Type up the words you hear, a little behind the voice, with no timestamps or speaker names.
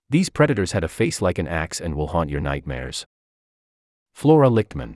These predators had a face like an axe and will haunt your nightmares. Flora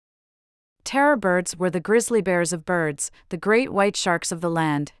Lichtmann. Terror birds were the grizzly bears of birds, the great white sharks of the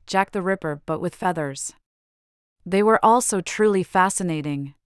land, Jack the Ripper but with feathers. They were also truly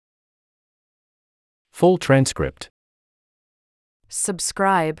fascinating. Full transcript.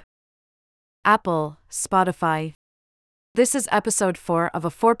 Subscribe. Apple, Spotify. This is episode 4 of a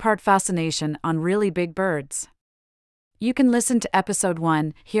 4-part fascination on really big birds. You can listen to episode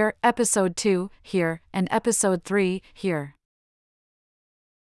 1 here, episode 2 here, and episode 3 here.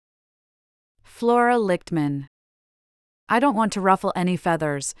 Flora Lichtmann. I don't want to ruffle any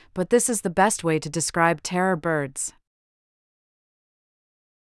feathers, but this is the best way to describe terror birds.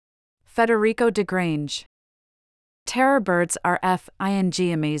 Federico de Grange. Terror birds are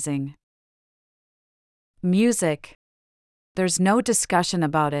f-ing amazing. Music. There's no discussion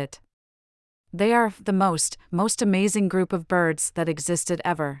about it. They are the most amazing group of birds that existed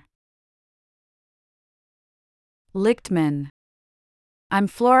ever. Lichtmann. I'm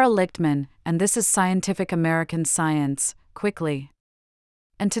Flora Lichtmann, and this is Scientific American Science, quickly.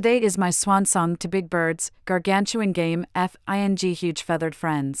 And today is my swan song to big birds, gargantuan game, f-ing huge feathered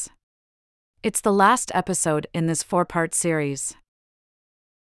friends. It's the last episode in this 4-part series.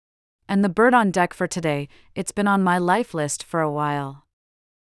 And the bird on deck for today, it's been on my life list for a while.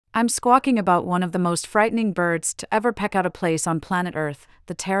 I'm squawking about one of the most frightening birds to ever peck out a place on planet Earth,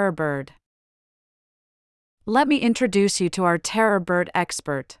 the terror bird. Let me introduce you to our terror bird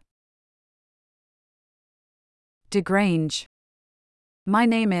expert. De Grange. My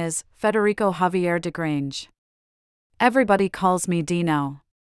name is Federico Javier de Grange. Everybody calls me Dino.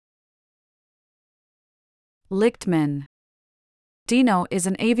 Lichtmann. Dino is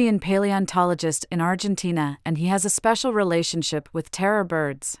an avian paleontologist in Argentina, and he has a special relationship with terror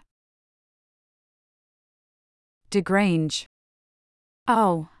birds. De Grange.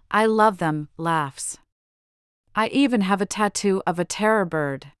 Oh, I love them, laughs. I even have a tattoo of a terror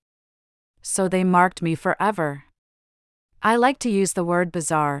bird. So they marked me forever. I like to use the word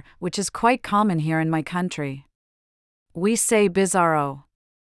bizarre, which is quite common here in my country. We say bizarro.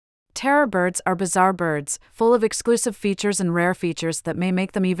 Terror birds are bizarre birds, full of exclusive features and rare features that may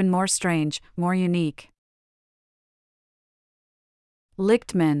make them even more strange, more unique.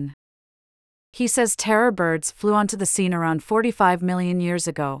 Lichtmann. He says terror birds flew onto the scene around 45 million years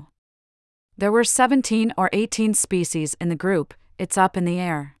ago. There were 17 or 18 species in the group, it's up in the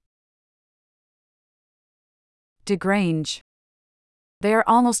air. De Grange. They are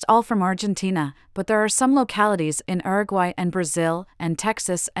almost all from Argentina, but there are some localities in Uruguay and Brazil, and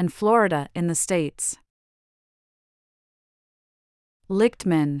Texas and Florida in the States.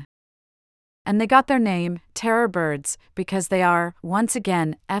 Lichtmann. And they got their name, terror birds, because they are, once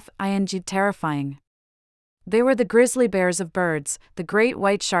again, f-ing terrifying. They were the grizzly bears of birds, the great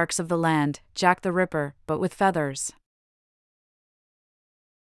white sharks of the land, Jack the Ripper, but with feathers.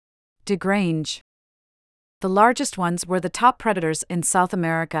 De Grange. The largest ones were the top predators in South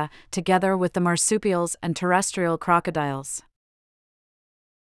America, together with the marsupials and terrestrial crocodiles.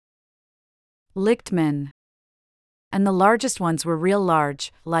 Lichtmann. And the largest ones were real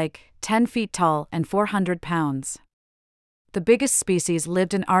large, like 10 feet tall and 400 pounds. The biggest species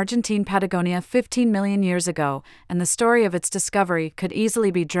lived in Argentine Patagonia 15 million years ago, and the story of its discovery could easily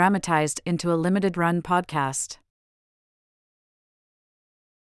be dramatized into a limited-run podcast.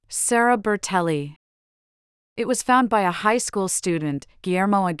 Sarah Bertelli. It was found by a high school student,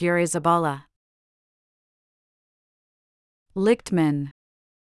 Guillermo Aguirre Zabala. Lichtmann.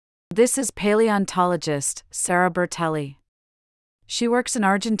 This is paleontologist Sarah Bertelli. She works in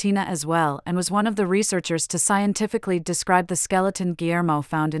Argentina as well and was one of the researchers to scientifically describe the skeleton Guillermo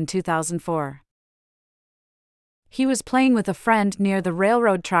found in 2004. He was playing with a friend near the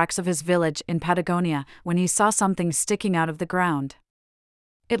railroad tracks of his village in Patagonia when he saw something sticking out of the ground.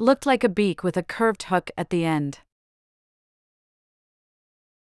 It looked like a beak with a curved hook at the end.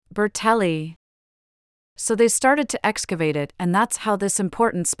 Bertelli. So they started to excavate it, and that's how this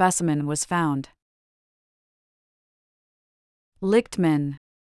important specimen was found. Lichtmann.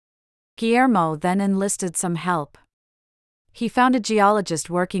 Guillermo then enlisted some help. He found a geologist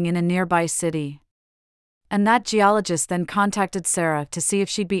working in a nearby city. And that geologist then contacted Sarah to see if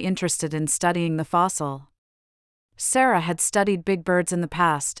she'd be interested in studying the fossil. Sarah had studied big birds in the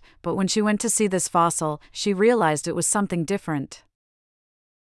past, but when she went to see this fossil, she realized it was something different.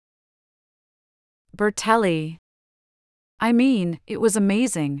 Bertelli. I mean, it was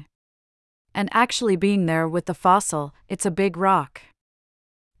amazing. And actually being there with the fossil, it's a big rock.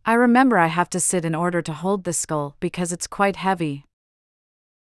 I remember I have to sit in order to hold the skull because it's quite heavy.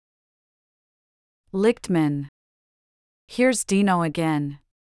 Lichtmann. Here's Dino again.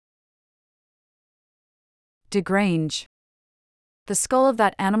 DeGrange. The skull of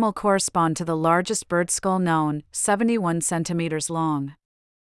that animal correspond to the largest bird skull known, 71 centimeters long.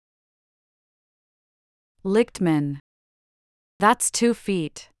 Lichtman. That's 2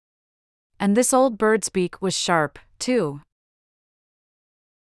 feet. And this old bird's beak was sharp, too.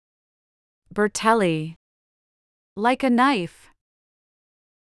 Bertelli. Like a knife.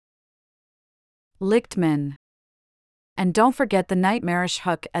 Lichtman. And don't forget the nightmarish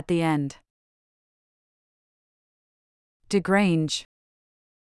hook at the end. DeGrange.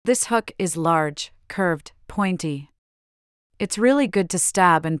 This hook is large, curved, pointy. It's really good to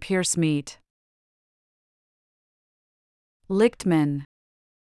stab and pierce meat. Lichtman.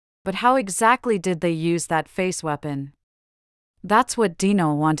 But how exactly did they use that face weapon? That's what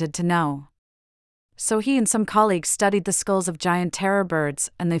Dino wanted to know. So he and some colleagues studied the skulls of giant terror birds,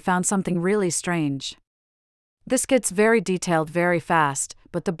 and they found something really strange. This gets very detailed very fast,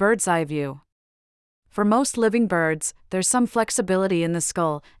 but the bird's eye view. For most living birds, there's some flexibility in the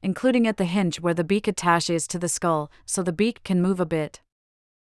skull, including at the hinge where the beak attaches to the skull, so the beak can move a bit.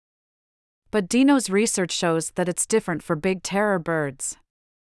 But Dino's research shows that it's different for big terror birds.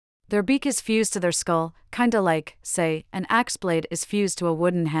 Their beak is fused to their skull, kinda like, say, an axe blade is fused to a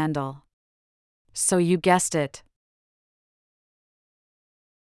wooden handle. So you guessed it.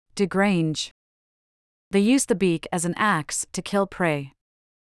 DeGrange. They used the beak as an axe to kill prey.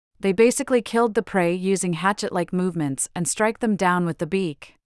 They basically killed the prey using hatchet-like movements and strike them down with the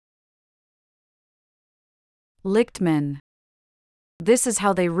beak. Lichtman. This is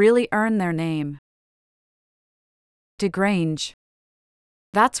how they really earn their name. DeGrange.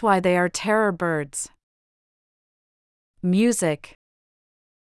 That's why they are terror birds. Music.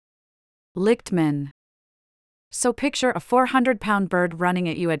 Lichtman. So picture a 400-pound bird running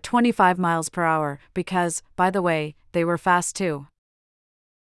at you at 25 miles per hour, because, by the way, they were fast too.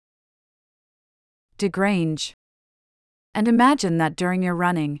 DeGrange. And imagine that during your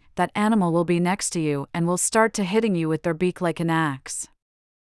running, that animal will be next to you and will start to hitting you with their beak like an axe.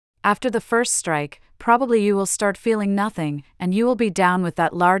 After the first strike, probably you will start feeling nothing, and you will be down with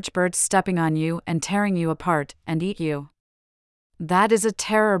that large bird stepping on you and tearing you apart and eat you. That is a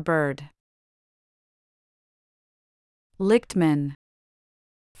terror bird. Lichtman.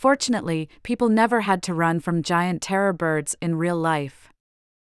 Fortunately, people never had to run from giant terror birds in real life.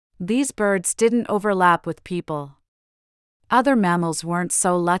 These birds didn't overlap with people. Other mammals weren't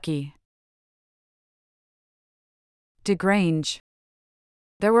so lucky. DeGrange.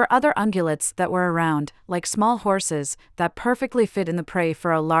 There were other ungulates that were around, like small horses, that perfectly fit in the prey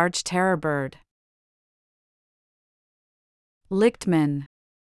for a large terror bird. Lichtman.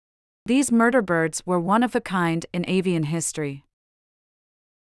 These murder birds were one of a kind in avian history.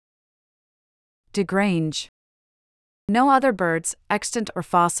 DeGrange. No other birds, extant or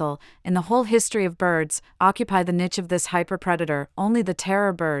fossil, in the whole history of birds, occupy the niche of this hyperpredator, only the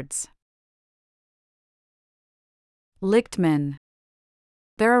terror birds. Lichtman.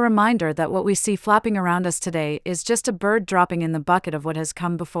 They're a reminder that what we see flapping around us today is just a bird dropping in the bucket of what has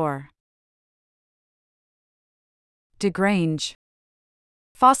come before. DeGrange.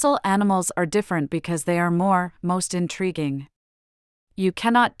 Fossil animals are different because they are most intriguing. You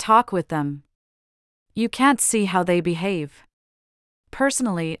cannot talk with them. You can't see how they behave.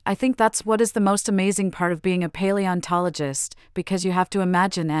 Personally, I think that's what is the most amazing part of being a paleontologist, because you have to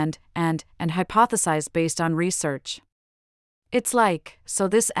imagine and hypothesize based on research. It's like, so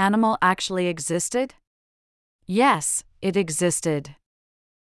this animal actually existed? Yes, it existed.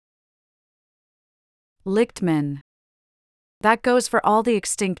 Lichtman. That goes for all the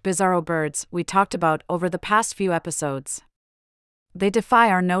extinct bizarro birds we talked about over the past few episodes. They defy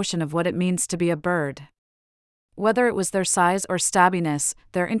our notion of what it means to be a bird. Whether it was their size or stabbiness,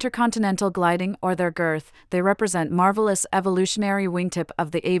 their intercontinental gliding or their girth, they represent marvelous evolutionary wingtip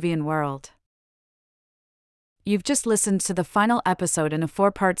of the avian world. You've just listened to the final episode in a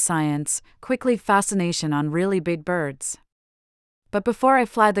 4-part science, quickly fascination on really big birds. But before I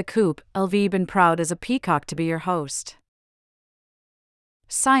fly the coop, I've been proud as a peacock to be your host.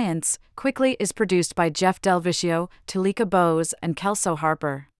 Science, Quickly is produced by Jeff Delvicio, Talika Bose, and Kelso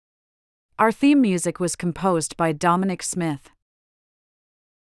Harper. Our theme music was composed by Dominic Smith.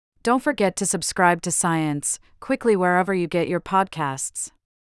 Don't forget to subscribe to Science, Quickly wherever you get your podcasts.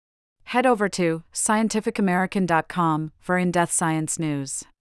 Head over to scientificamerican.com for in-depth science news.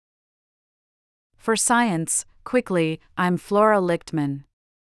 For Science, Quickly, I'm Flora Lichtman.